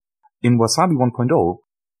in Wasabi 1.0,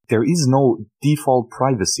 there is no default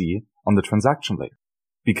privacy on the transaction layer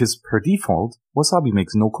because per default, Wasabi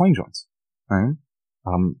makes no coin joins, right?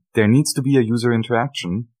 There needs to be a user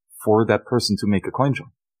interaction for that person to make a coin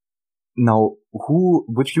join. Now,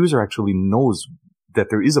 which user actually knows that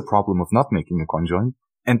there is a problem of not making a coin join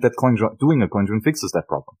and that doing a coin join fixes that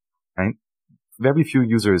problem, right? Very few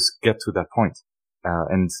users get to that point.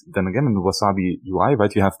 And then again, in the Wasabi UI,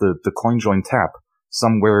 right, you have the CoinJoin tab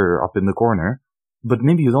somewhere up in the corner, but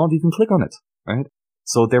maybe you don't even click on it, right?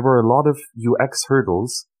 So there were a lot of UX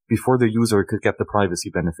hurdles before the user could get the privacy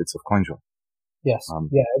benefits of CoinJoin. Yes.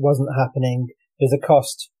 It wasn't happening. There's a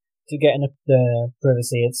cost to getting the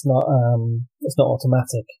privacy. It's not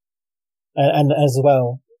automatic. And as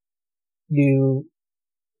well,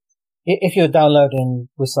 if you're downloading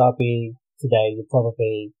Wasabi today, you're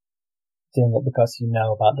probably doing it because you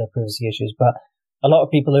know about the privacy issues. But a lot of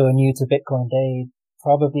people who are new to Bitcoin, they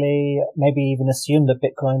probably maybe even assume that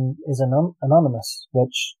Bitcoin is anonymous,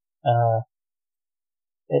 which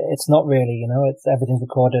it's not really. It's everything's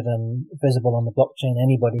recorded and visible on the blockchain.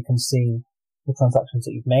 Anybody can see the transactions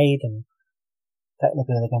that you've made, and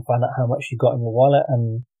technically they can find out how much you got in your wallet.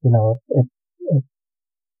 And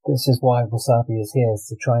this is why Wasabi is here, is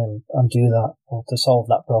to try and undo that or to solve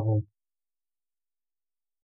that problem.